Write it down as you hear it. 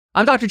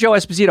I'm Dr. Joe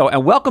Esposito,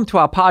 and welcome to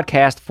our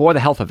podcast, For the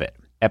Health of It,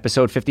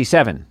 episode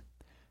 57.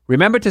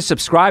 Remember to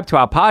subscribe to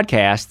our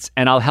podcasts,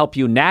 and I'll help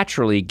you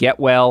naturally get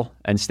well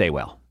and stay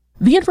well.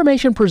 The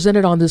information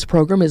presented on this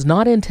program is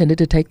not intended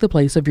to take the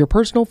place of your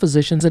personal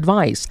physician's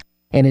advice,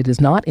 and it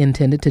is not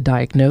intended to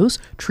diagnose,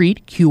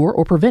 treat, cure,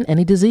 or prevent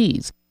any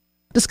disease.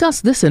 Discuss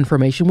this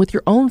information with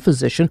your own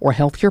physician or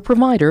healthcare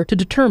provider to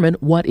determine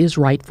what is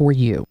right for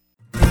you.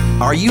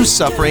 Are you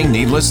suffering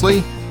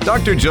needlessly?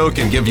 Dr. Joe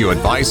can give you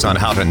advice on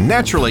how to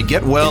naturally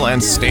get well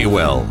and stay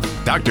well.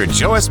 Dr.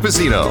 Joe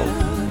Esposito.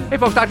 Hey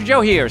folks, Dr.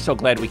 Joe here. So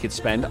glad we could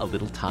spend a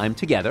little time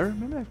together.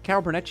 Remember that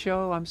Carol Burnett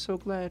show? I'm so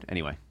glad.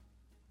 Anyway,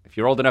 if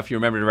you're old enough, you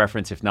remember the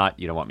reference. If not,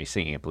 you don't want me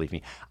singing it, believe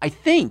me. I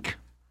think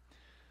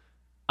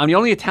I'm the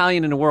only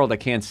Italian in the world that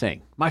can't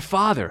sing. My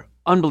father,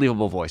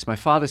 unbelievable voice. My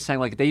father sang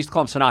like, they used to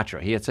call him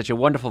Sinatra. He had such a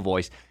wonderful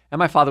voice. And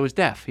my father was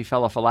deaf. He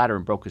fell off a ladder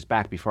and broke his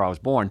back before I was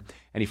born.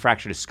 And he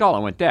fractured his skull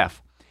and went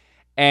deaf.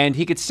 And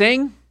he could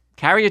sing,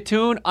 carry a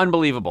tune,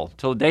 unbelievable.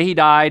 Till the day he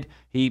died,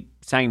 he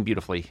sang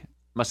beautifully.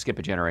 Must skip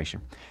a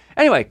generation.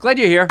 Anyway, glad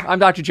you're here. I'm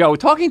Dr. Joe. We're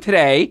talking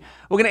today.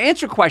 We're going to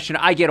answer a question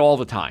I get all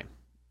the time.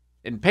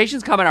 And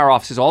patients come in our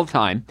offices all the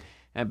time.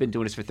 And I've been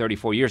doing this for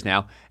 34 years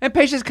now. And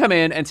patients come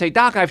in and say,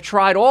 Doc, I've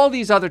tried all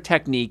these other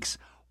techniques.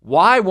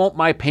 Why won't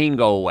my pain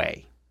go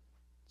away?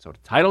 So the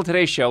title of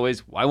today's show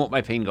is, Why Won't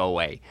My Pain Go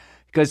Away?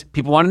 Because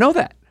people want to know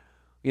that.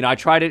 You know, I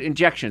tried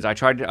injections, I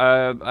tried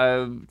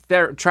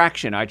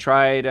traction, I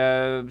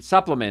tried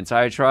supplements,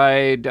 I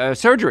tried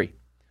surgery.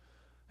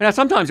 And now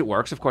sometimes it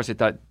works. Of course, it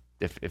does.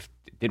 If it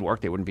did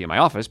work, they wouldn't be in my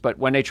office. But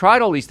when they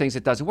tried all these things,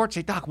 it doesn't work.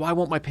 Say, Doc, why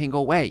won't my pain go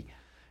away?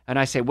 And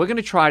I say, we're going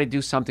to try to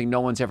do something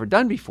no one's ever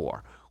done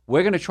before.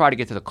 We're going to try to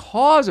get to the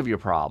cause of your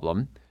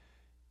problem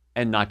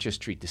and not just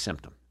treat the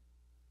symptom.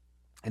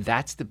 And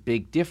that's the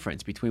big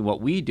difference between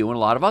what we do and a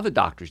lot of other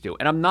doctors do.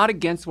 And I'm not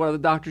against what other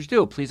doctors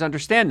do. Please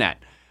understand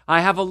that.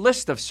 I have a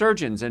list of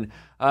surgeons and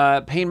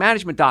pain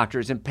management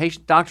doctors and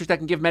doctors that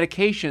can give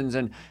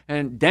medications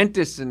and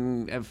dentists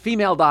and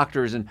female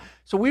doctors. And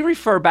so we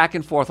refer back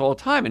and forth all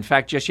the time. In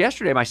fact, just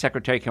yesterday, my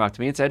secretary came up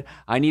to me and said,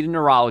 I need a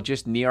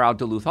neurologist near our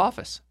Duluth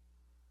office.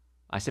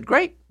 I said,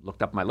 great.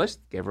 Looked up my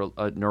list, gave her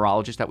a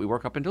neurologist that we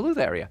work up in Duluth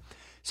area.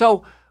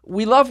 So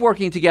we love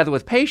working together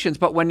with patients,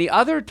 but when the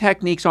other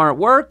techniques aren't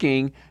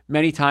working,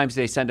 many times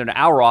they send them to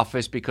our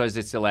office because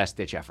it's the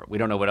last-ditch effort. We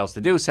don't know what else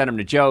to do. Send them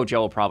to Joe.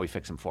 Joe will probably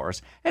fix them for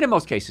us. And in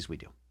most cases, we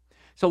do.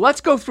 So let's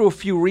go through a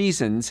few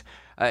reasons,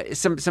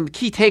 some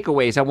key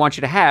takeaways I want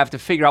you to have to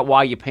figure out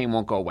why your pain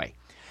won't go away.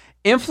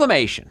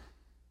 Inflammation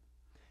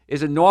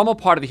is a normal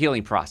part of the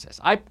healing process.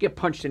 I get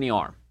punched in the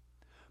arm.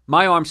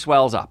 My arm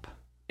swells up.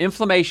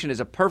 Inflammation is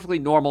a perfectly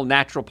normal,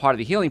 natural part of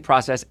the healing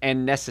process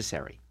and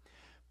necessary.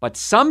 But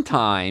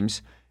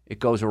sometimes it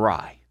goes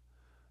awry.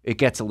 It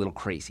gets a little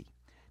crazy.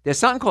 There's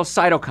something called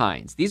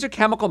cytokines. These are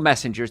chemical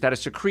messengers that are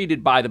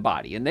secreted by the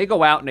body, and they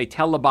go out and they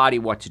tell the body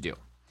what to do.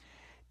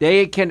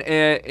 They can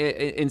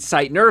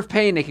incite nerve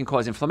pain. They can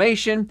cause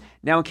inflammation.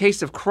 Now, in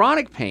case of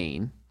chronic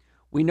pain,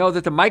 we know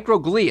that the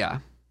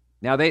microglia,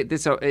 now this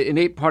is an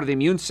innate part of the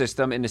immune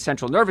system in the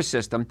central nervous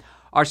system,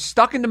 are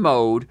stuck in the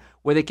mode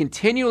where they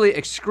continually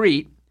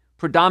excrete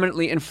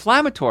predominantly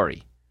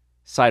inflammatory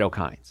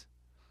cytokines.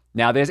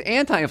 Now, there's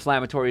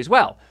anti-inflammatory as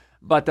well,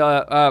 but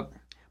the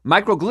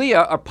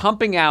microglia are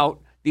pumping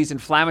out these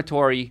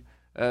inflammatory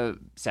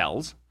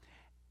cells,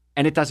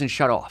 and it doesn't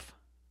shut off.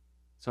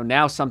 So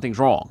now something's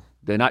wrong.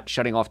 They're not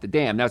shutting off the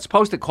dam. Now, it's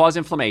supposed to cause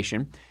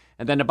inflammation,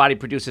 and then the body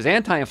produces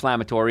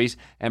anti-inflammatories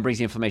and brings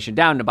the inflammation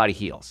down, and the body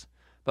heals.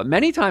 But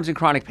many times in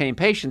chronic pain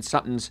patients,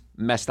 something's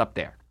messed up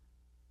there.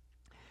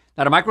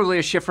 Now, the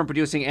microglia shift from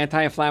producing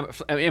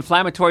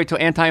inflammatory to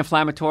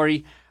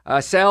anti-inflammatory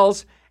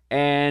cells,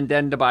 and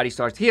then the body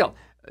starts to heal.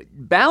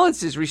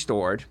 Balance is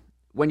restored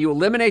when you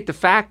eliminate the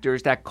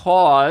factors that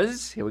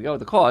cause, here we go,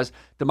 the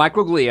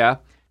microglia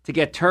to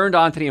get turned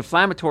on to the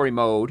inflammatory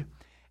mode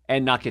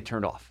and not get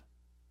turned off.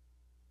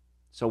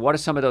 So what are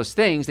some of those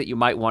things that you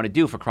might want to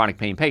do for chronic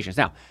pain patients?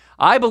 Now,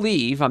 I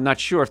believe, I'm not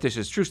sure if this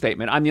is a true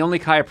statement, I'm the only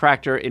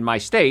chiropractor in my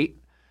state,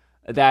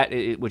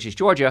 which is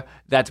Georgia,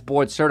 that's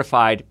board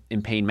certified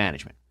in pain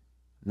management.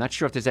 I'm not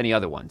sure if there's any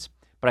other ones,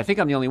 but I think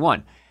I'm the only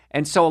one.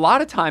 And so a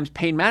lot of times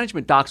pain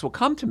management docs will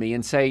come to me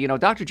and say, you know,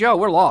 Dr. Joe,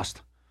 we're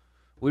lost.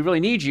 We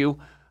really need you.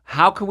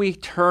 How can we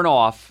turn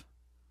off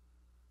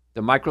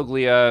the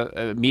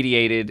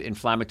microglia-mediated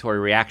inflammatory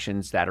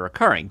reactions that are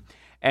occurring?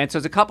 And so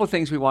there's a couple of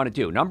things we want to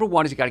do. Number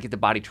one is you got to get the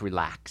body to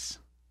relax.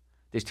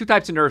 There's two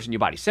types of nerves in your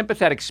body.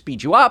 Sympathetic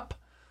speed you up,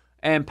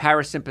 and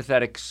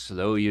parasympathetic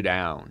slow you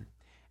down.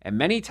 And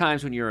many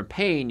times when you're in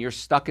pain, you're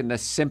stuck in the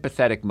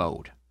sympathetic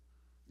mode.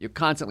 You're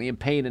constantly in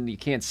pain and you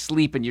can't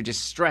sleep and you're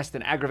just stressed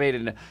and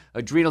aggravated and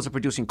adrenals are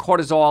producing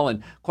cortisol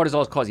and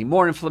cortisol is causing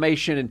more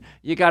inflammation and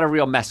you got a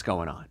real mess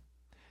going on.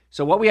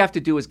 So what we have to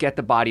do is get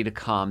the body to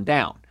calm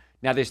down.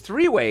 Now there's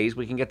three ways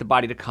we can get the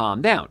body to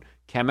calm down: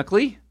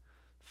 chemically,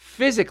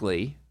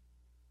 physically,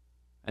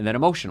 and then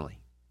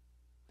emotionally.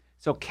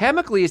 So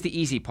chemically is the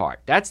easy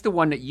part. That's the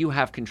one that you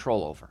have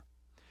control over.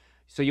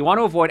 So you want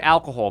to avoid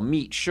alcohol,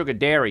 meat, sugar,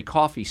 dairy,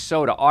 coffee,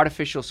 soda,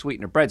 artificial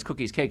sweetener, breads,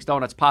 cookies, cakes,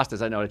 donuts,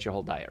 pastas. I know that's your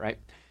whole diet, right?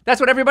 That's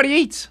what everybody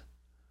eats.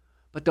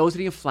 But those are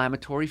the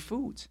inflammatory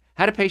foods.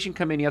 Had a patient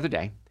come in the other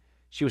day.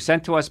 She was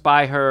sent to us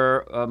by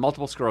her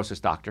multiple sclerosis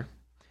doctor,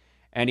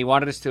 and he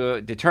wanted us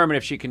to determine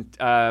if she can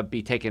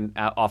be taken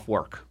off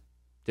work,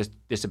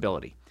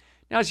 disability.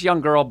 Now, this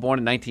young girl born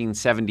in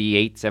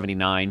 1978,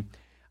 79.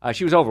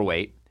 She was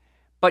overweight,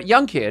 but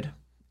young kid.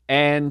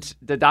 And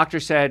the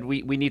doctor said,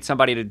 we need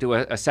somebody to do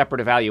a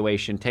separate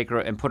evaluation, take her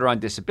and put her on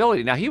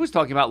disability. Now, he was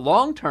talking about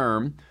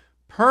long-term,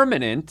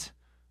 permanent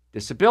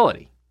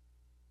disability.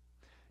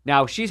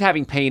 Now, she's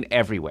having pain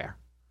everywhere.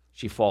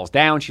 She falls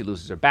down. She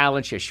loses her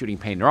balance. She has shooting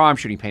pain in her arm,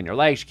 shooting pain in her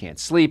leg. She can't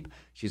sleep.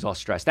 She's all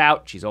stressed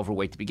out. She's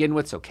overweight to begin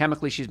with, so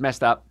chemically she's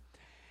messed up.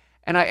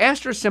 And I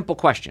asked her a simple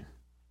question.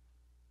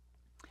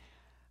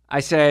 I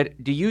said,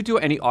 do you do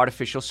any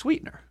artificial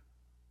sweetener?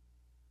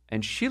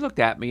 And she looked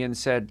at me and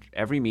said,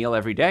 every meal,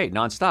 every day,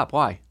 nonstop.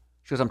 Why?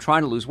 She goes, I'm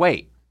trying to lose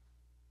weight.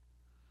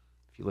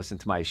 If you listen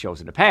to my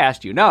shows in the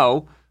past, you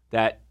know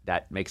that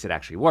makes it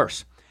actually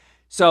worse.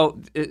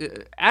 So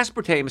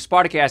aspartame,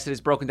 aspartic acid,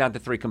 is broken down to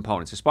three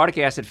components: aspartic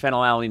acid,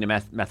 phenylalanine,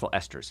 and methyl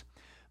esters.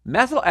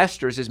 Methyl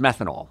esters is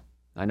methanol.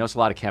 I know it's a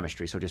lot of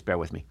chemistry, so just bear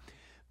with me.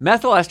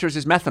 Methyl esters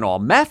is methanol.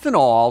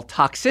 Methanol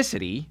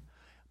toxicity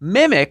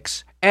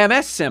mimics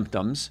MS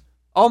symptoms,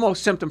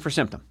 almost symptom for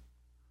symptom.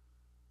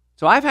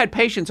 So I've had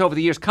patients over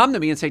the years come to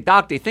me and say,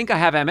 Doc, they think I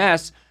have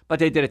MS, but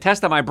they did a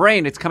test on my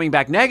brain. It's coming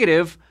back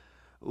negative.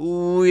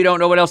 We don't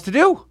know what else to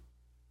do.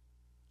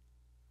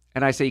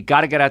 And I say, you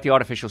got to get out the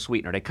artificial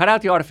sweetener. They cut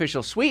out the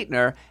artificial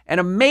sweetener, and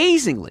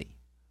amazingly,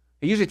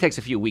 it usually takes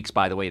a few weeks,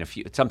 by the way, and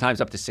sometimes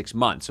up to 6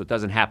 months, so it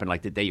doesn't happen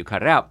like the day you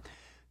cut it out.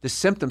 The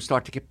symptoms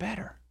start to get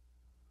better.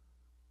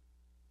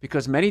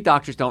 Because many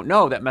doctors don't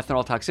know that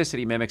methanol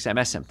toxicity mimics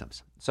MS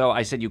symptoms. So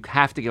I said, you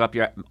have to give up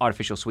your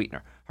artificial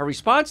sweetener. Her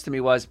response to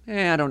me was,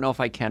 I don't know if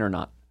I can or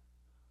not.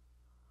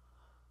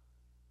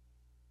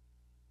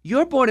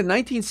 You're born in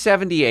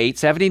 1978,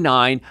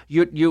 79.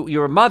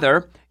 You're a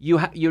mother.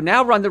 You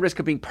now run the risk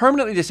of being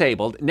permanently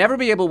disabled, never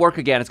be able to work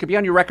again. It's going to be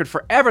on your record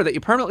forever that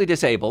you're permanently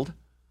disabled.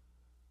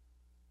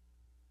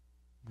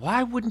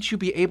 Why wouldn't you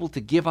be able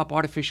to give up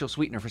artificial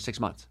sweetener for 6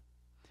 months?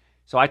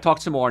 So I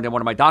talked some more, and then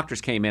one of my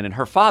doctors came in, and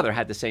her father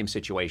had the same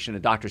situation. The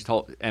doctors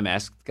told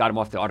MS, got him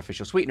off the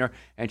artificial sweetener,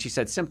 and she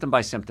said symptom by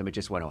symptom, it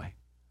just went away.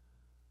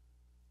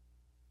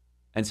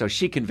 And so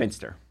she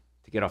convinced her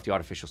to get off the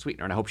artificial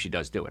sweetener, and I hope she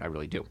does do it. I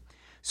really do.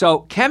 So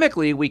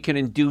chemically, we can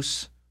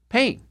induce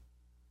pain.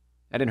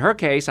 And in her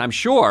case, I'm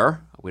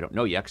sure, we don't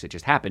know yet because it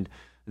just happened,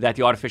 that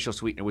the artificial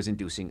sweetener was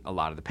inducing a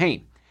lot of the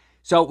pain.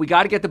 So we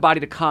got to get the body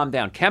to calm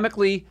down.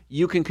 Chemically,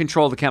 you can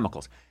control the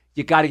chemicals.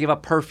 You got to give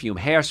up perfume,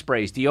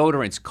 hairsprays,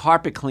 deodorants,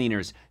 carpet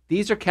cleaners.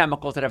 These are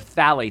chemicals that have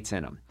phthalates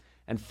in them.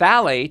 And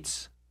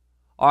phthalates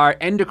are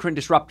endocrine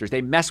disruptors.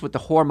 They mess with the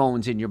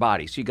hormones in your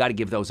body. So you got to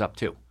give those up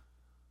too.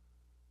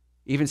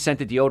 Even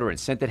scented deodorants,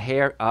 scented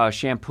hair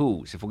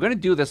shampoos. If we're going to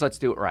do this, let's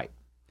do it right.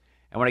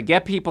 And when I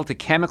get people to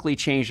chemically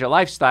change their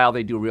lifestyle,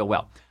 they do real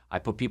well. I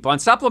put people on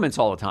supplements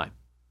all the time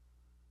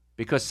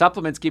because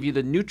supplements give you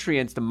the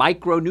nutrients, the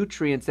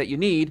micronutrients that you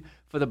need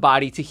for the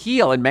body to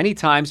heal. And many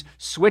times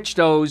switch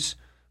those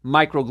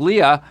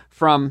microglia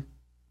from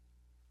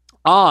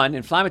on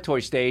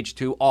inflammatory stage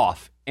to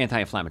off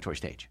anti-inflammatory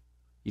stage.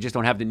 You just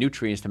don't have the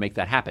nutrients to make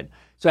that happen.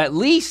 So at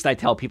least, I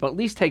tell people, at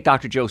least take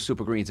Dr. Joe's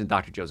Super Greens and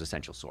Dr. Joe's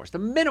Essential Source. The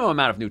minimum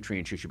amount of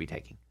nutrients you should be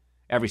taking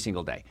every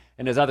single day.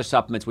 And there's other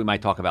supplements we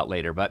might talk about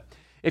later. But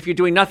if you're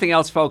doing nothing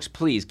else, folks,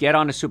 please get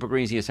on the Super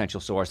Greens, the Essential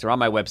Source. They're on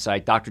my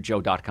website,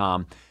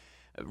 drjoe.com.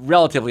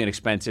 Relatively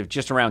inexpensive,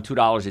 just around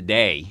 $2 a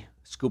day.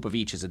 A scoop of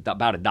each is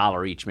about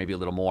 $1 each, maybe a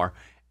little more.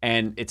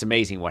 And it's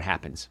amazing what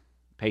happens.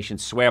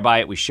 Patients swear by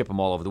it. We ship them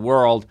all over the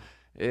world.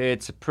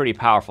 It's a pretty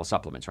powerful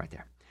supplements right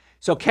there.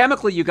 So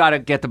chemically, you got to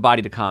get the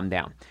body to calm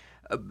down.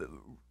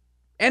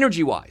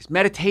 Energy-wise,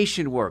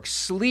 meditation works,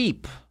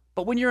 sleep.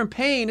 But when you're in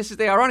pain, this is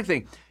the ironic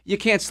thing, you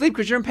can't sleep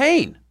because you're in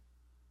pain.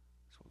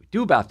 That's what we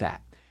do about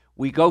that.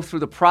 We go through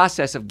the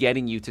process of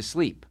getting you to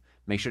sleep.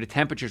 Make sure the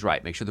temperature's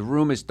right. Make sure the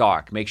room is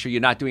dark. Make sure you're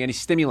not doing any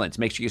stimulants.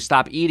 Make sure you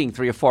stop eating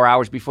 3 or 4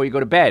 hours before you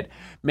go to bed.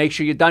 Make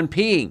sure you're done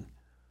peeing.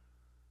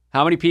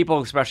 How many people,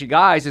 especially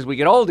guys, as we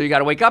get older, you got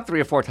to wake up 3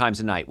 or 4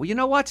 times a night. Well, you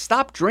know what?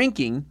 Stop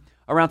drinking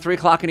around 3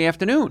 o'clock in the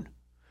afternoon.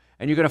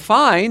 And you're going to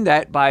find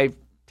that by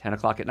 10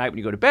 o'clock at night when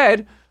you go to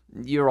bed,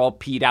 you're all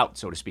peed out,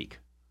 so to speak.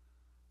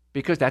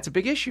 Because that's a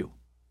big issue.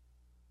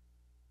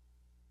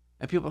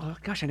 And people, oh,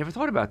 gosh, I never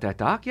thought about that,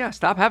 Doc. Yeah,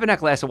 stop having that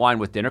glass of wine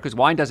with dinner because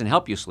wine doesn't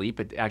help you sleep.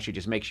 It actually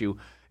just makes you,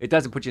 it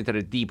doesn't put you into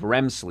the deep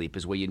REM sleep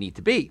is where you need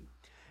to be.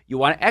 You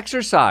want to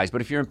exercise, but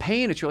if you're in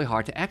pain, it's really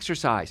hard to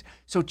exercise.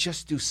 So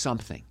just do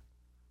something.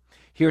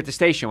 Here at the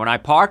station, when I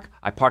park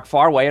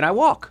far away and I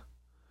walk.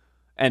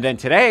 And then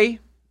today,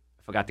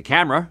 I forgot the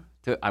camera.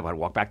 I want to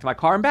walk back to my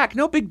car and back.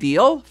 No big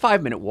deal.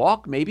 5-minute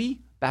walk,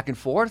 maybe, back and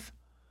forth.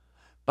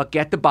 But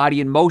get the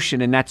body in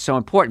motion, and that's so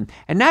important.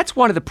 And that's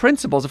one of the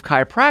principles of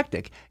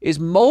chiropractic, is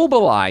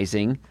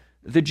mobilizing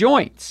the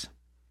joints.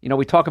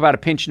 We talk about a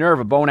pinched nerve,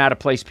 a bone out of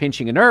place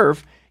pinching a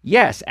nerve.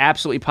 Yes,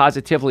 absolutely,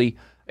 positively,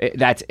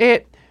 that's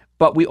it.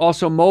 But we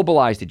also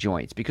mobilize the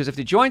joints, because if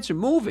the joints are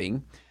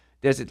moving,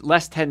 there's a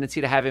less tendency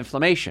to have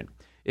inflammation.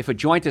 If a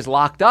joint is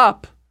locked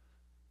up,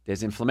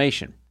 there's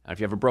inflammation. Now, if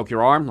you ever broke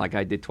your arm, like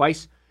I did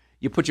twice,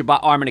 you put your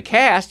arm in a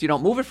cast, you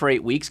don't move it for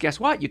 8 weeks, guess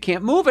what? You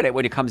can't move it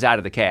when it comes out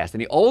of the cast.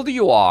 And the older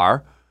you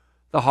are,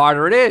 the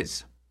harder it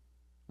is.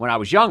 When I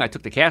was young, I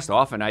took the cast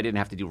off and I didn't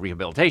have to do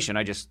rehabilitation.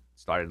 I just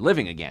started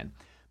living again.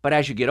 But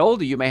as you get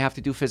older, you may have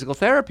to do physical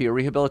therapy or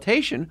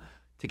rehabilitation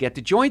to get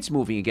the joints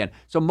moving again.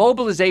 So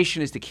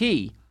mobilization is the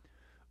key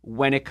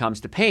when it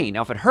comes to pain.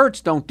 Now, if it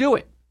hurts, don't do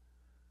it,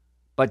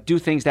 but do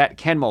things that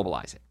can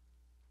mobilize it.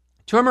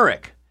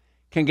 Turmeric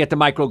can get the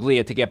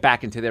microglia to get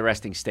back into their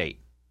resting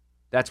state.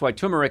 That's why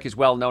turmeric is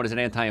well known as an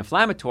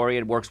anti-inflammatory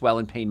and works well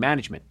in pain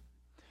management.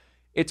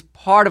 It's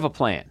part of a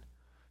plan.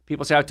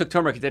 People say, I took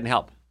turmeric, it didn't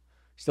help.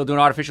 Still doing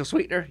artificial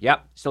sweetener?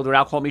 Yep. Still doing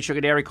alcohol, meat,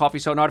 sugar, dairy, coffee,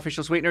 soda, and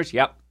artificial sweeteners?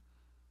 Yep.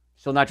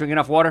 Still not drinking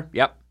enough water?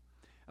 Yep.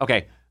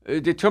 Okay.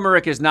 The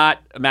turmeric is not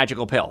a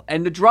magical pill.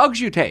 And the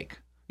drugs you take,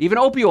 even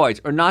opioids,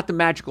 are not the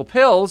magical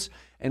pills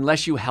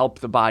unless you help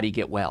the body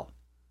get well.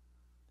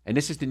 And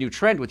this is the new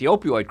trend with the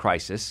opioid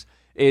crisis,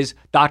 is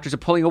doctors are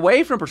pulling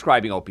away from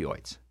prescribing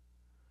opioids.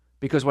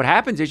 Because what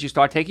happens is you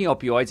start taking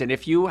opioids, and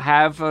if you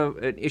have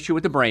an issue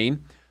with the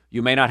brain,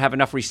 you may not have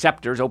enough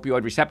receptors,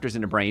 opioid receptors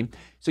in the brain,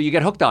 so you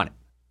get hooked on it.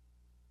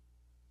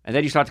 And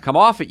then you start to come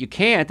off it, you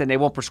can't, and they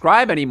won't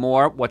prescribe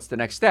anymore. What's the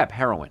next step?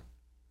 Heroin.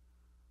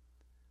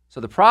 So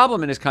the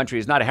problem in this country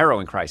is not a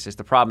heroin crisis.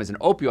 The problem is an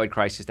opioid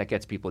crisis that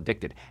gets people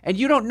addicted. And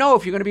you don't know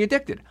if you're going to be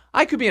addicted.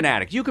 I could be an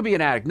addict. You could be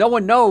an addict. No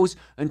one knows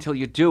until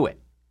you do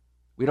it.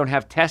 We don't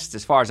have tests,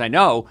 as far as I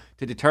know,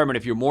 to determine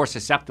if you're more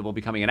susceptible to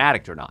becoming an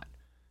addict or not.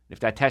 If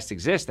that test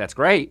exists, that's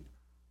great.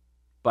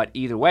 But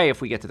either way,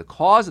 if we get to the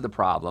cause of the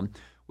problem,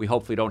 we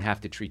hopefully don't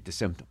have to treat the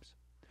symptoms.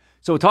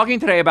 So we're talking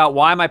today about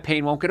why my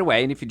pain won't get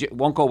away, and if you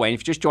won't go away. And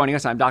if you're just joining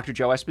us, I'm Dr.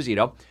 Joe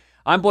Esposito.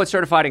 I'm board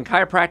certified in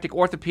chiropractic,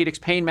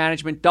 orthopedics, pain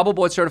management, double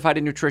board certified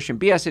in nutrition,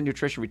 BS in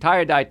nutrition,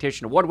 retired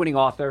dietitian, award-winning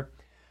author.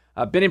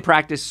 I've been in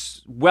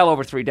practice well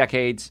over 3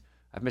 decades.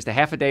 I've missed a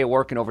half a day of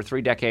work in over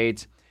 3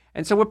 decades.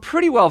 And so we're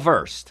pretty well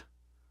versed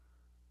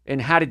in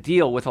how to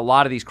deal with a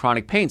lot of these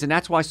chronic pains. And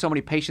that's why so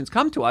many patients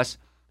come to us.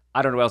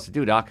 I don't know what else to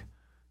do, doc.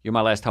 You're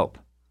my last hope.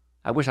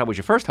 I wish I was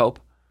your first hope,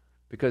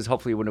 because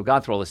hopefully you wouldn't have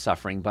gone through all this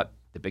suffering. But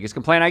the biggest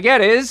complaint I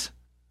get is,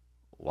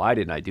 why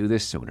didn't I do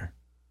this sooner?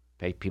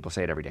 People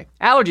say it every day.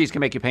 Allergies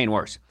can make your pain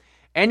worse.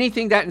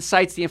 Anything that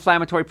incites the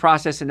inflammatory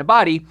process in the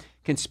body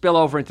can spill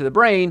over into the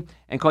brain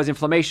and cause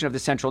inflammation of the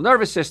central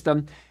nervous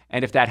system.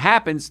 And if that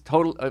happens,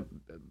 total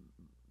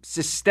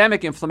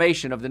systemic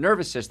inflammation of the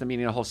nervous system,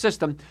 meaning the whole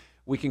system,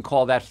 we can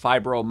call that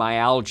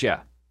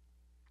fibromyalgia.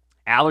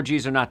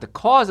 Allergies are not the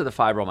cause of the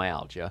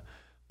fibromyalgia,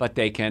 but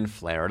they can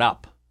flare it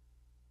up.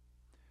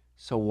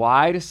 So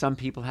why do some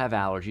people have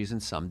allergies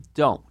and some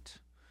don't?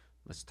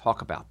 Let's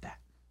talk about that.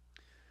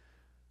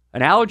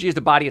 An allergy is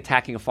the body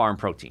attacking a foreign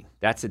protein.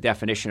 That's the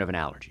definition of an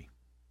allergy.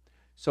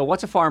 So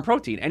what's a foreign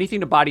protein? Anything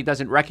the body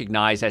doesn't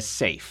recognize as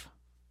safe,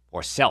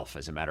 or self,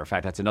 as a matter of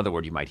fact. That's another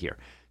word you might hear.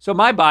 So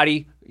my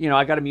body,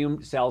 I got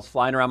immune cells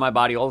flying around my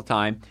body all the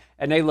time,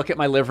 and they look at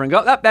my liver and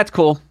go, oh, that's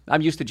cool.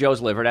 I'm used to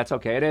Joe's liver. That's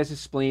okay. It has a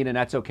spleen, and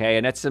that's okay.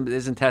 And that's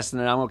his intestine,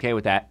 and I'm okay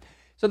with that.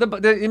 So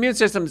the immune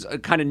systems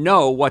kind of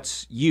know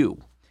what's you.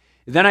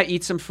 Then I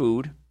eat some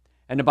food,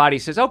 and the body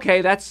says,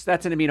 okay, that's an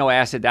amino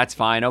acid. That's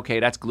fine. Okay,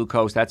 that's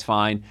glucose. That's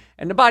fine.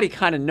 And the body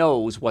kind of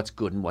knows what's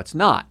good and what's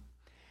not.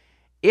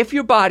 If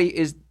your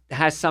body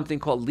has something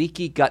called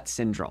leaky gut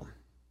syndrome.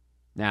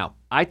 Now,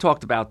 I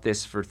talked about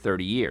this for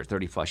 30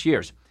 plus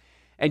years.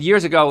 And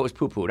years ago, it was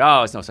poo-pooed.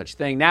 Oh, it's no such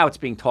thing. Now it's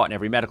being taught in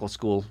every medical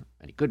school,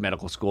 any good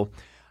medical school,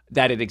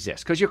 that it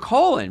exists. Because your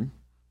colon,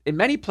 in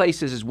many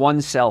places, is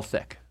 1 cell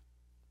thick.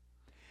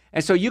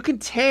 And so you can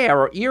tear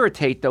or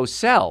irritate those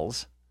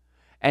cells,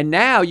 and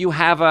now you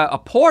have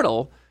a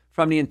portal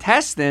from the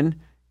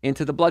intestine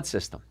into the blood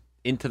system,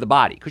 into the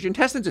body. Because your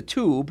intestine's a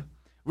tube.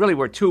 Really,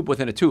 we're a tube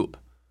within a tube.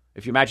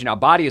 If you imagine our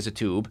body as a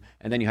tube,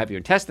 and then you have your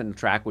intestinal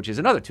tract, which is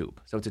another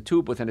tube. So it's a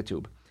tube within a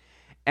tube.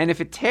 And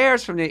if it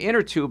tears from the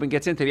inner tube and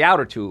gets into the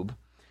outer tube,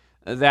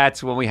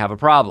 that's when we have a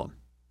problem.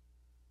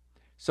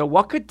 So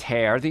what could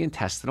tear the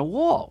intestinal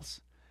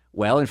walls?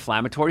 Well,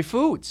 inflammatory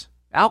foods.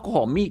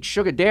 Alcohol, meat,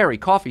 sugar, dairy,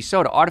 coffee,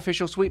 soda,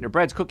 artificial sweetener,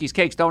 breads, cookies,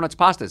 cakes, donuts,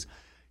 pastas.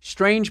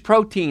 Strange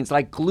proteins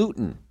like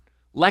gluten.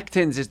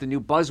 Lectins is the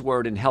new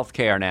buzzword in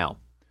healthcare now.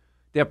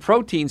 They're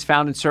proteins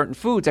found in certain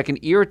foods that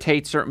can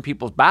irritate certain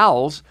people's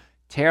bowels,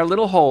 tear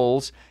little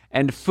holes,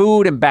 and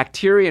food and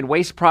bacteria and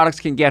waste products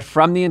can get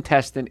from the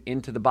intestine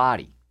into the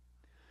body.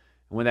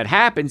 And when that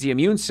happens, the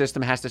immune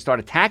system has to start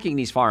attacking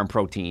these foreign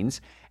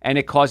proteins, and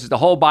it causes the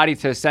whole body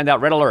to send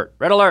out red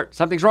alert,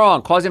 something's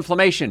wrong, cause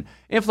inflammation.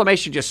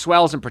 Inflammation just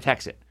swells and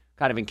protects it,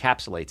 kind of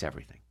encapsulates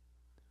everything.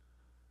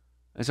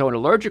 And so an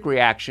allergic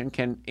reaction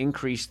can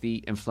increase the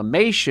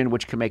inflammation,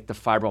 which can make the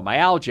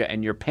fibromyalgia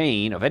and your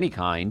pain of any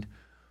kind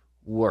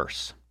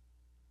worse.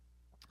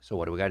 So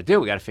what do we got to do?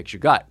 We got to fix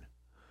your gut.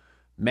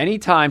 Many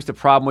times the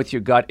problem with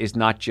your gut is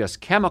not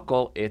just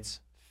chemical, it's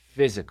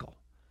physical.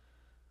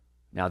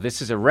 Now, this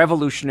is a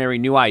revolutionary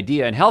new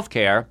idea in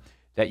healthcare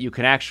that you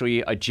can actually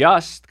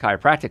adjust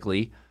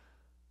chiropractically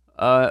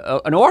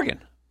an organ.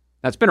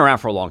 Now, it's been around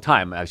for a long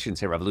time. I shouldn't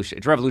say revolutionary.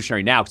 It's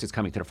revolutionary now because it's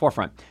coming to the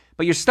forefront.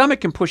 But your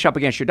stomach can push up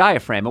against your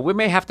diaphragm, and we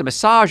may have to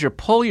massage or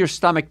pull your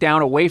stomach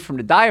down away from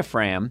the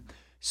diaphragm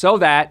so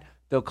that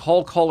the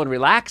whole colon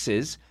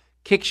relaxes,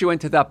 kicks you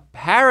into the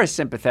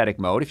parasympathetic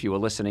mode. If you were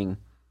listening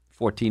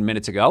 14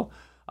 minutes ago,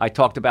 I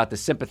talked about the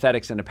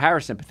sympathetics and the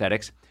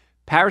parasympathetics.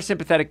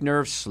 Parasympathetic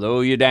nerves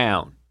slow you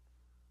down.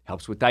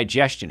 Helps with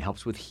digestion,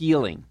 helps with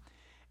healing.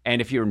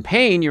 And if you're in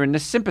pain, you're in the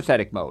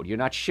sympathetic mode. You're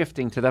not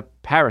shifting to the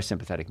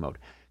parasympathetic mode.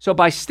 So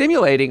by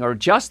stimulating or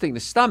adjusting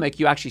the stomach,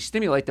 you actually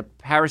stimulate the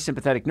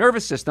parasympathetic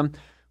nervous system,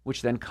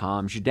 which then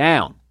calms you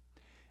down.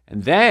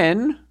 And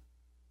then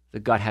the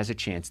gut has a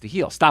chance to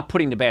heal. Stop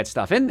putting the bad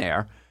stuff in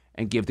there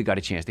and give the gut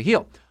a chance to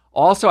heal.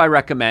 Also, I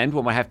recommend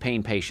when I have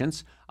pain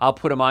patients, I'll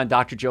put them on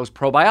Dr. Joe's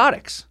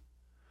probiotics.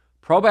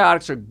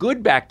 Probiotics are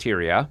good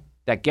bacteria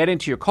that get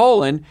into your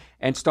colon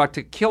and start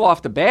to kill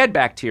off the bad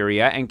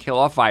bacteria and kill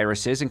off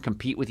viruses and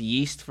compete with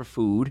yeast for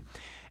food.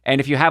 And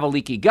if you have a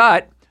leaky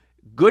gut,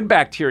 good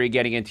bacteria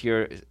getting into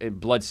your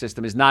blood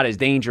system is not as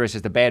dangerous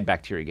as the bad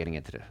bacteria getting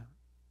into the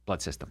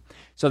blood system.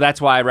 So that's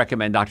why I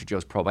recommend Dr.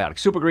 Joe's probiotics.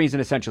 Super Greens, an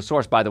essential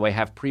source, by the way,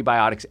 have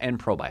prebiotics and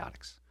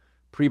probiotics.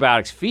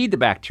 Prebiotics feed the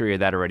bacteria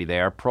that are already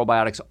there.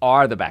 Probiotics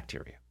are the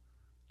bacteria.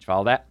 Did you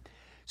follow that?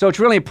 So it's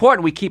really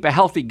important we keep a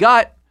healthy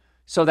gut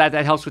so that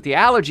helps with the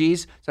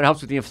allergies, so it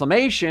helps with the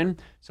inflammation,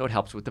 so it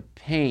helps with the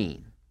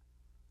pain.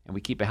 And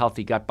we keep a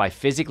healthy gut by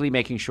physically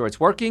making sure it's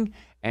working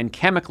and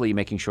chemically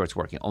making sure it's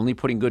working, only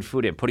putting good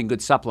food in, putting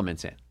good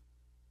supplements in.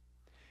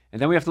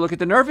 And then we have to look at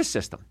the nervous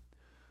system.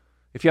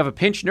 If you have a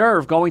pinched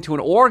nerve going to an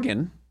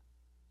organ,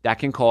 that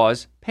can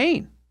cause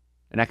pain.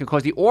 And that can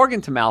cause the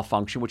organ to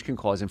malfunction, which can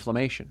cause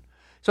inflammation.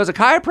 So as a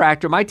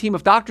chiropractor, my team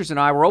of doctors and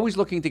I were always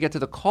looking to get to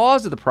the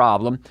cause of the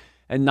problem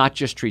and not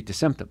just treat the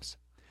symptoms.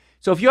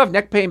 So if you have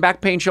neck pain, back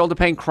pain, shoulder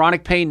pain,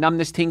 chronic pain,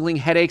 numbness, tingling,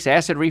 headaches,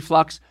 acid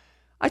reflux,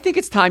 I think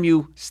it's time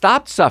you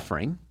stopped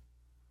suffering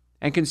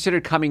and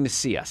considered coming to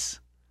see us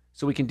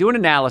so we can do an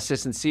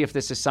analysis and see if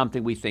this is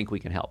something we think we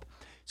can help.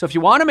 So if you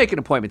want to make an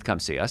appointment to come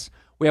see us,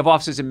 we have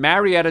offices in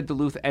Marietta,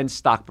 Duluth, and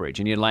Stockbridge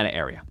in the Atlanta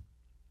area.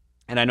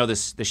 And I know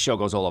this show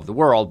goes all over the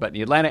world, but in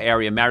the Atlanta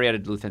area, Marietta,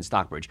 Duluth, and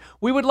Stockbridge,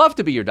 we would love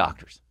to be your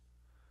doctors.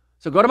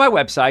 So go to my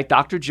website,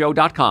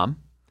 drjoe.com,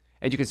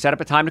 and you can set up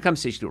a time to come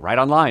see us. You do it right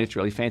online. It's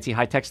really fancy,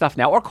 high-tech stuff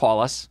now. Or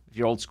call us if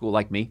you're old school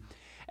like me,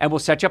 and we'll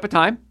set you up a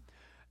time.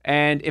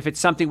 And if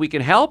it's something we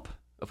can help,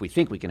 if we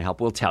think we can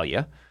help, we'll tell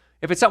you.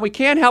 If it's something we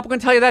can't help, we're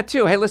going to tell you that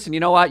too. Hey, listen, you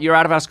know what? You're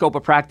out of our scope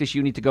of practice.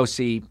 You need to go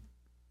see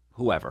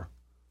whoever.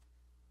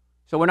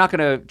 So we're not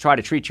going to try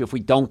to treat you if we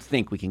don't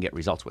think we can get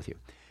results with you.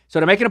 So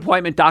to make an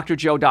appointment,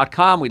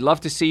 drjoe.com. We'd love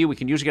to see you. We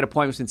can usually get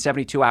appointments in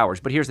 72 hours.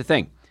 But here's the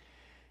thing.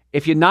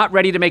 If you're not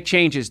ready to make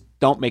changes,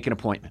 don't make an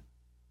appointment.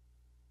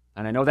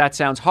 And I know that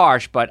sounds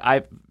harsh, but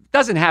it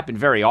doesn't happen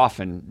very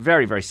often,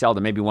 very, very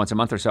seldom, maybe once a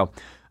month or so.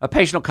 A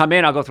patient will come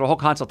in. I'll go through a whole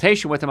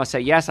consultation with them. I'll say,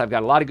 yes, I've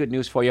got a lot of good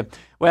news for you.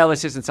 Well,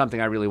 this isn't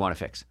something I really want to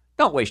fix.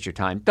 Don't waste your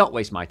time. Don't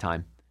waste my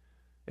time.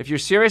 If you're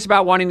serious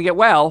about wanting to get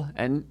well,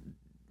 and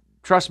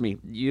trust me,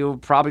 you're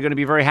probably going to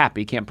be very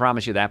happy. Can't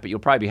promise you that, but you'll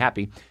probably be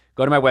happy.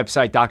 Go to my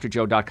website,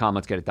 drjoe.com.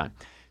 Let's get it done.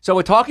 So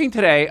we're talking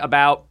today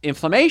about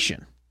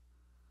inflammation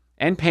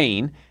and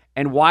pain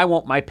and why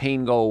won't my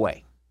pain go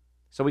away?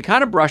 So we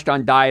kind of brushed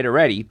on diet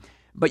already,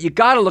 but you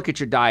got to look at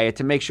your diet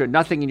to make sure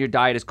nothing in your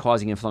diet is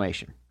causing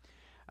inflammation.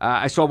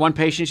 I saw one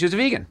patient, she was a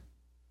vegan.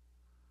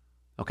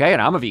 Okay,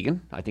 and I'm a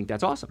vegan. I think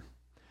that's awesome.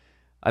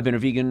 I've been a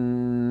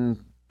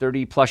vegan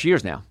 30 plus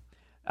years now.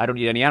 I don't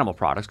eat any animal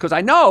products because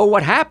I know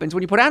what happens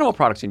when you put animal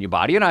products in your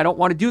body, and I don't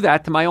want to do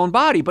that to my own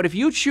body. But if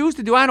you choose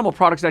to do animal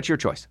products, that's your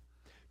choice.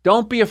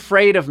 Don't be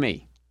afraid of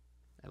me.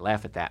 I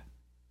laugh at that.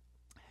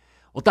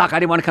 Well, Doc, I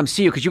didn't want to come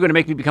see you because you're going to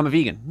make me become a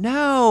vegan.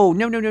 No.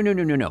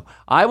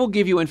 I will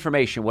give you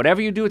information.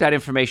 Whatever you do with that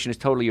information is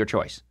totally your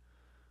choice.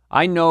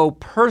 I know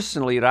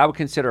personally that I would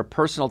consider a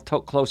personal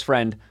close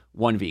friend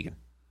one vegan.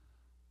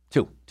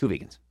 Two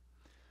vegans.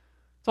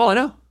 That's all I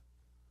know.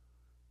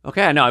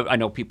 Okay, I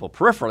know people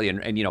peripherally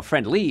and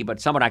friendly,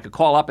 but someone I could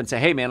call up and say,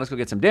 hey, man, let's go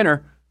get some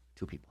dinner.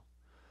 2 people.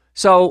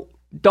 So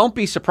don't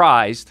be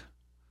surprised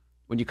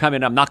when you come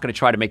in. I'm not going to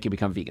try to make you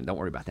become vegan. Don't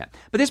worry about that.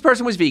 But this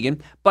person was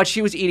vegan, but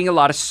she was eating a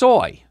lot of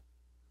soy.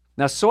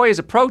 Now, soy is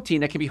a protein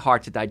that can be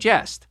hard to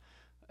digest.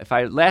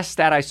 Last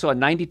stat I saw,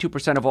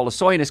 92% of all the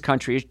soy in this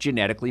country is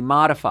genetically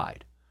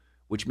modified,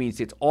 which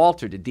means it's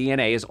altered. The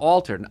DNA is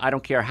altered. And I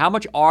don't care how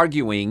much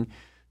arguing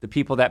the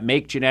people that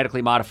make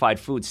genetically modified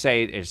food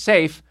say it is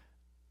safe.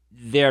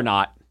 They're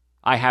not.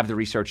 I have the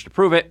research to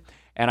prove it.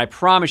 And I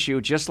promise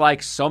you, just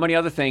like so many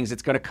other things,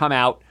 it's going to come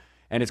out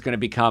and it's going to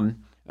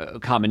become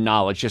common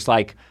knowledge, just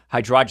like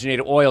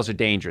hydrogenated oils are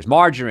dangerous.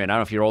 Margarine, I don't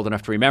know if you're old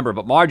enough to remember,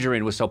 but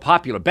margarine was so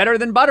popular. Better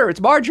than butter, it's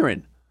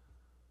margarine.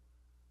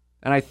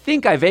 And I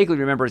think I vaguely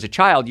remember as a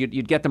child,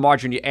 you'd get the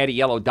margarine, you add a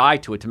yellow dye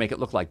to it to make it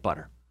look like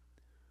butter.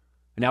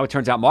 And now it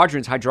turns out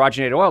margarine's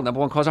hydrogenated oil, number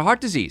one cause of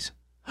heart disease.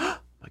 My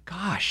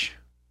gosh.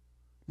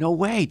 No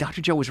way. Dr.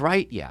 Joe was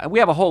right. Yeah. We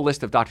have a whole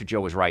list of Dr.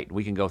 Joe was right.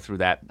 We can go through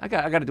that. I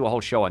got to do a whole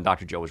show on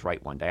Dr. Joe was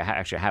right one day. I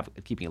have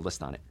keeping a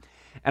list on it.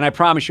 And I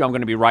promise you I'm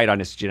going to be right on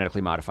this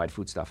genetically modified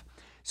food stuff.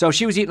 So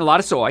she was eating a lot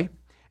of soy,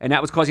 and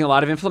that was causing a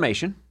lot of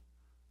inflammation.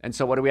 And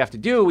so what do we have to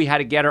do? We had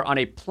to get her on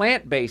a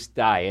plant-based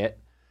diet,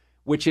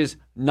 which is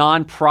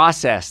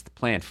non-processed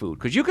plant food.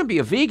 Because you can be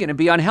a vegan and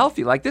be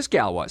unhealthy like this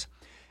gal was.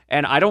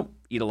 And I don't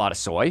eat a lot of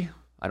soy.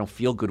 I don't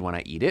feel good when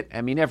I eat it.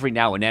 I mean, every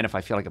now and then, if I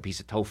feel like a piece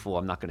of tofu,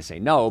 I'm not going to say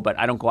no, but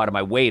I don't go out of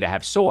my way to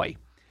have soy.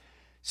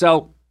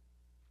 So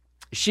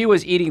she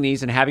was eating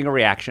these and having a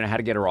reaction. I had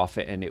to get her off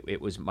it, and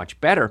it was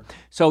much better.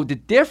 So the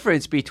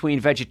difference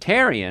between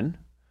vegetarian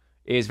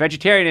is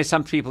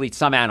some people eat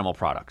some animal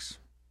products.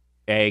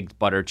 Eggs,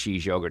 butter,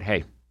 cheese, yogurt.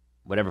 Hey,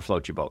 whatever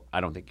floats your boat. I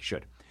don't think you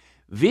should.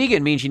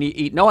 Vegan means you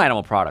eat no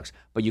animal products,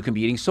 but you can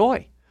be eating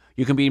soy.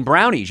 You can be eating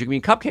brownies. You can be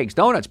eating cupcakes,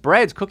 donuts,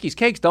 breads, cookies,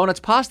 cakes,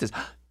 donuts, pastas.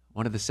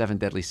 One of the 7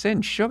 deadly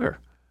sins, sugar.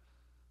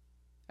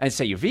 And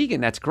say you're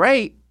vegan, that's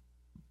great,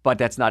 but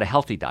that's not a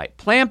healthy diet.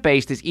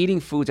 Plant-based is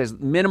eating foods as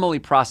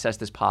minimally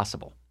processed as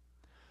possible.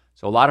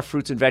 So a lot of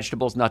fruits and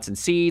vegetables, nuts and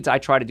seeds. I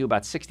try to do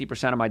about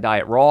 60% of my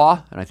diet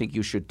raw, and I think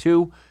you should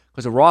too,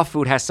 because a raw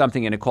food has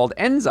something in it called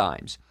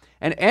enzymes.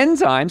 And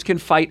enzymes can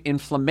fight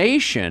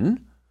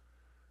inflammation,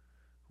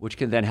 which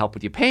can then help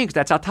with your pain, because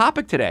that's our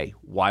topic today.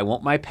 Why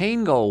won't my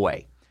pain go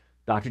away?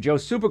 Dr.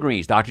 Joe's Super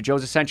Greens, Dr.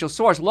 Joe's Essential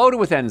Source, loaded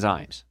with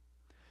enzymes.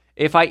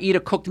 If I eat a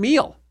cooked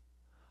meal,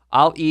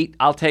 I'll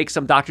take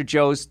some Dr.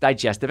 Joe's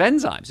digestive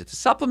enzymes. It's a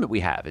supplement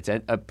we have. It's a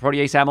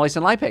protease, amylase,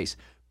 and lipase.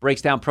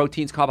 Breaks down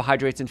proteins,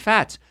 carbohydrates, and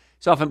fats.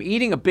 So if I'm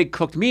eating a big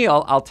cooked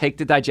meal, I'll take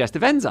the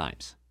digestive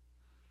enzymes.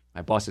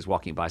 My boss is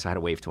walking by, so I had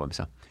to wave to him.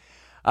 So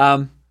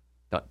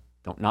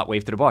don't not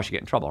wave to the boss. You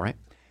get in trouble, right?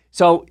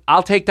 So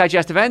I'll take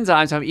digestive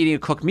enzymes if I'm eating a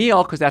cooked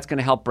meal because that's going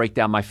to help break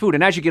down my food.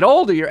 And as you get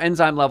older, your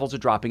enzyme levels are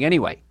dropping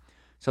anyway.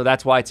 So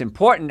that's why it's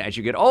important as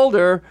you get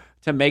older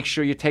to make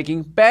sure you're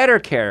taking better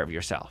care of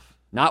yourself,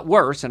 not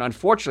worse. And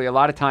unfortunately, a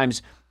lot of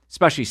times,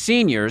 especially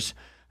seniors,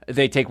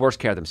 they take worse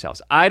care of themselves.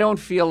 I don't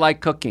feel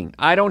like cooking.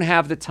 I don't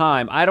have the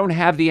time. I don't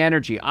have the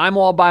energy. I'm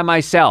all by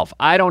myself.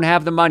 I don't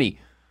have the money.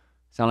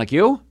 Sound like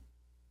you?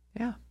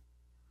 Yeah.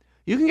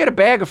 You can get a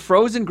bag of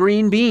frozen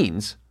green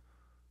beans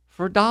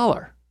for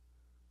 $1.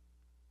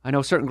 I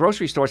know certain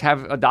grocery stores have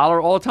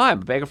 $1 all the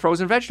time, a bag of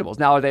frozen vegetables.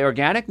 Now, are they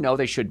organic? No,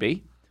 they should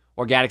be.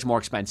 Organic's more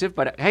expensive,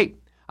 but hey,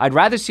 I'd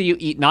rather see you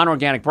eat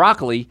non-organic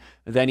broccoli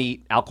than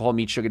eat alcohol,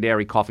 meat, sugar,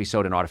 dairy, coffee,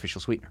 soda, and artificial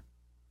sweetener.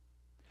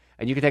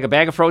 And you can take a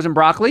bag of frozen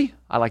broccoli.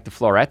 I like the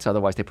florets,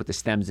 otherwise they put the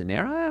stems in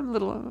there. I'm a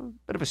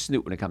bit of a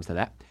snoot when it comes to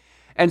that.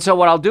 And so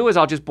what I'll do is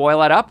I'll just boil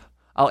that up.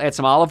 I'll add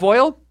some olive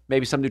oil,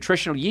 maybe some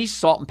nutritional yeast,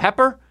 salt, and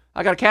pepper.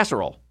 I got a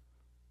casserole,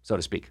 so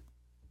to speak.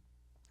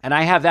 And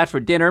I have that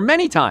for dinner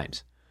many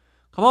times.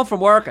 Come home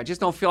from work, I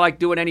just don't feel like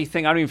doing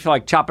anything. I don't even feel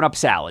like chopping up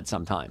salad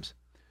sometimes.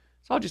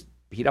 So I'll just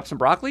heat up some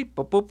broccoli,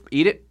 boop, boop,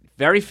 eat it.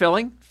 Very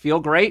filling, feel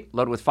great,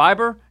 loaded with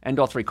fiber.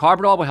 Indole-3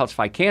 carbidol, which helps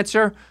fight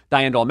cancer.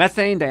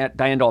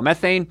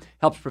 Diindole-methane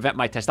helps prevent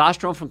my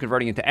testosterone from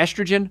converting into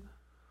estrogen.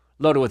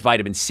 Loaded with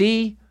vitamin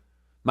C,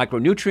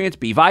 micronutrients,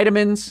 B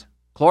vitamins,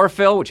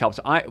 chlorophyll, which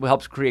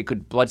helps create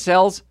good blood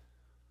cells.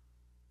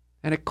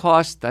 And it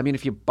costs,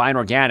 if you buy an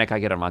organic, I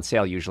get them on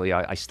sale usually.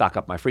 I stock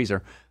up my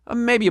freezer.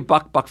 Maybe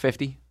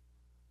 $1.50.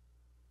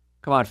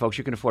 Come on, folks,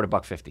 you can afford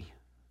 $1.50.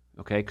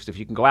 Okay, because if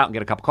you can go out and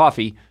get a cup of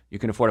coffee, you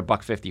can afford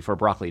 $1.50 for a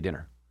broccoli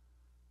dinner.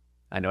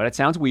 I know that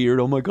sounds weird.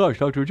 Oh my gosh,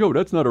 Dr. Joe,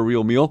 that's not a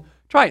real meal.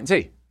 Try it and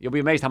see. You'll be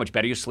amazed how much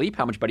better you sleep,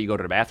 how much better you go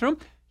to the bathroom.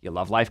 Your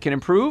love life can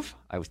improve.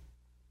 I was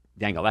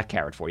dangle that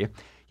carrot for you.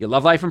 Your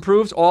love life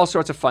improves. All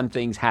sorts of fun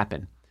things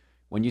happen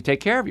when you take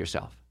care of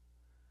yourself.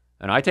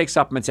 And I take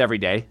supplements every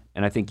day,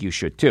 and I think you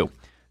should too,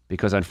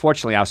 because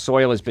unfortunately our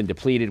soil has been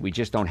depleted. We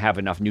just don't have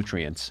enough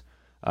nutrients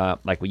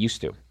like we used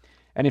to.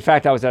 And in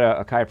fact, I was at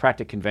a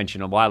chiropractic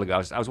convention a while ago.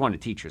 I was one of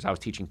the teachers. I was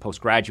teaching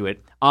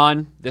postgraduate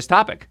on this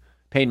topic,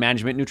 pain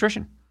management,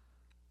 nutrition.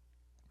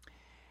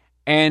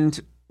 And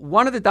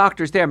one of the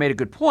doctors there made a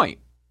good point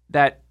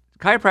that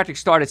chiropractic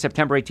started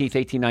September 18th,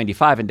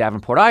 1895 in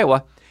Davenport,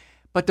 Iowa,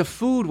 but the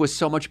food was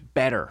so much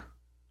better.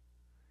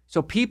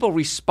 So people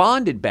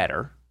responded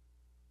better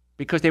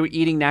because they were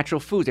eating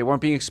natural foods. They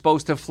weren't being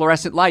exposed to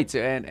fluorescent lights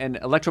and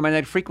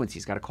electromagnetic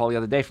frequencies. Got a call the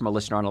other day from a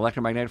listener on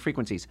electromagnetic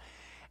frequencies.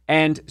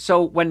 And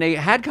so when they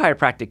had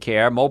chiropractic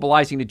care,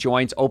 mobilizing the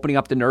joints, opening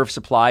up the nerve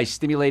supply,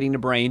 stimulating the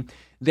brain,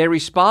 they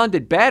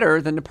responded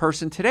better than the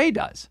person today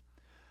does.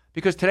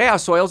 Because today our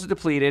soils are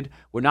depleted.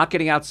 We're not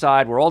getting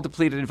outside. We're all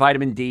depleted in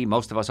vitamin D.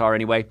 Most of us are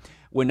anyway.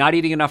 We're not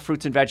eating enough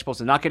fruits and vegetables.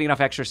 We're not getting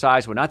enough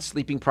exercise. We're not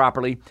sleeping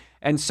properly.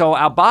 And so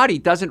our body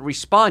doesn't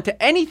respond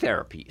to any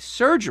therapy,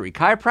 surgery,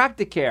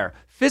 chiropractic care,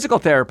 physical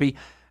therapy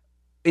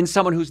in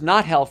someone who's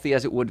not healthy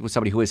as it would with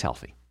somebody who is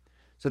healthy.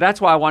 So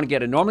that's why I want to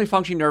get a normally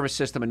functioning nervous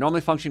system, a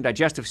normally functioning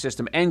digestive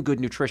system, and good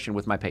nutrition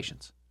with my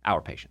patients, our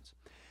patients.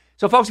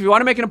 So folks, if you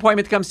want to make an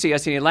appointment to come see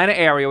us in the Atlanta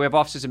area, we have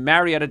offices in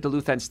Marietta,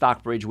 Duluth, and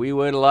Stockbridge. We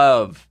would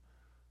love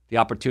the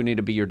opportunity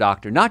to be your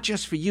doctor, not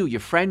just for you, your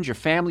friends, your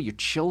family, your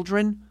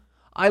children.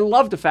 I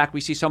love the fact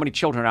we see so many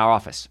children in our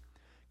office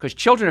because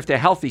children, if they're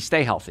healthy,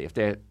 stay healthy. If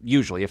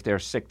they're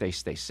sick, they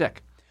stay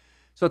sick.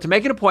 So to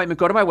make an appointment,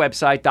 go to my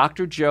website,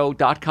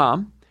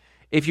 drjoe.com.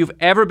 If you've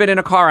ever been in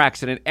a car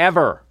accident,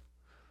 ever,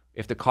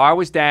 if the car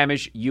was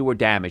damaged, you were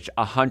damaged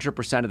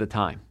 100% of the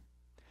time.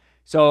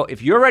 So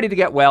if you're ready to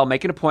get well,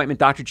 make an appointment,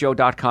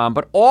 drjoe.com.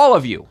 But all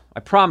of you, I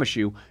promise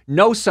you,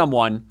 know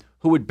someone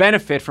who would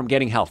benefit from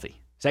getting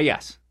healthy. Say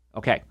yes.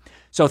 Okay.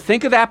 So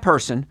think of that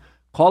person,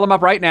 call them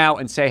up right now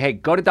and say, hey,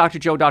 go to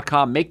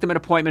drjoe.com, make them an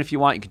appointment if you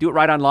want. You can do it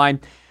right online.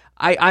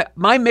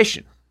 My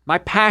mission, my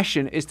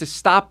passion is to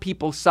stop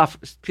people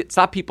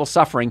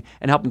suffering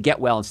and help them get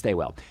well and stay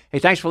well. Hey,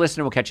 thanks for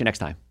listening. We'll catch you next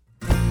time.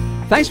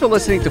 Thanks for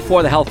listening to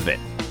For the Health of It.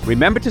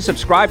 Remember to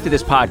subscribe to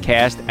this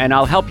podcast, and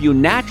I'll help you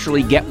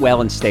naturally get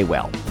well and stay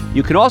well.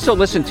 You can also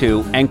listen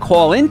to and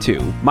call into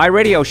my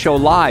radio show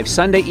live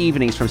Sunday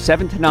evenings from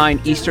 7 to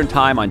 9 Eastern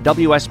Time on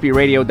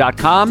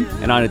WSBRadio.com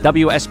and on a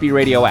WSB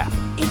Radio app.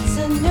 It's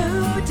a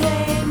new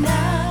day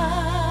now.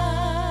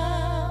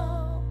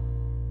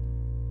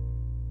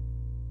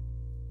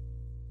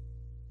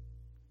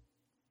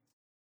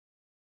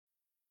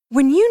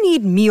 When you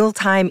need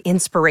mealtime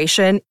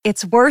inspiration,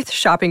 it's worth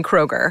shopping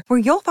Kroger, where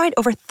you'll find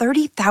over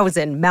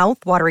 30,000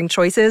 mouth-watering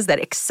choices that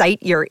excite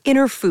your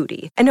inner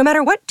foodie. And no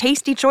matter what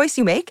tasty choice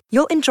you make,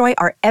 you'll enjoy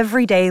our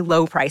everyday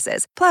low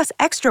prices, plus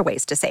extra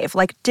ways to save,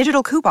 like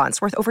digital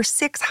coupons worth over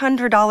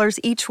 $600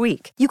 each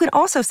week. You can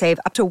also save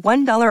up to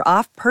 $1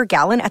 off per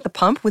gallon at the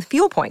pump with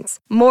fuel points.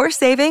 More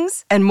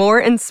savings and more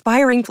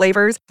inspiring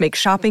flavors make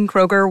shopping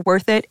Kroger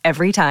worth it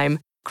every time.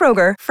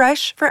 Kroger,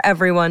 fresh for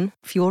everyone.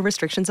 Fuel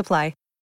restrictions apply.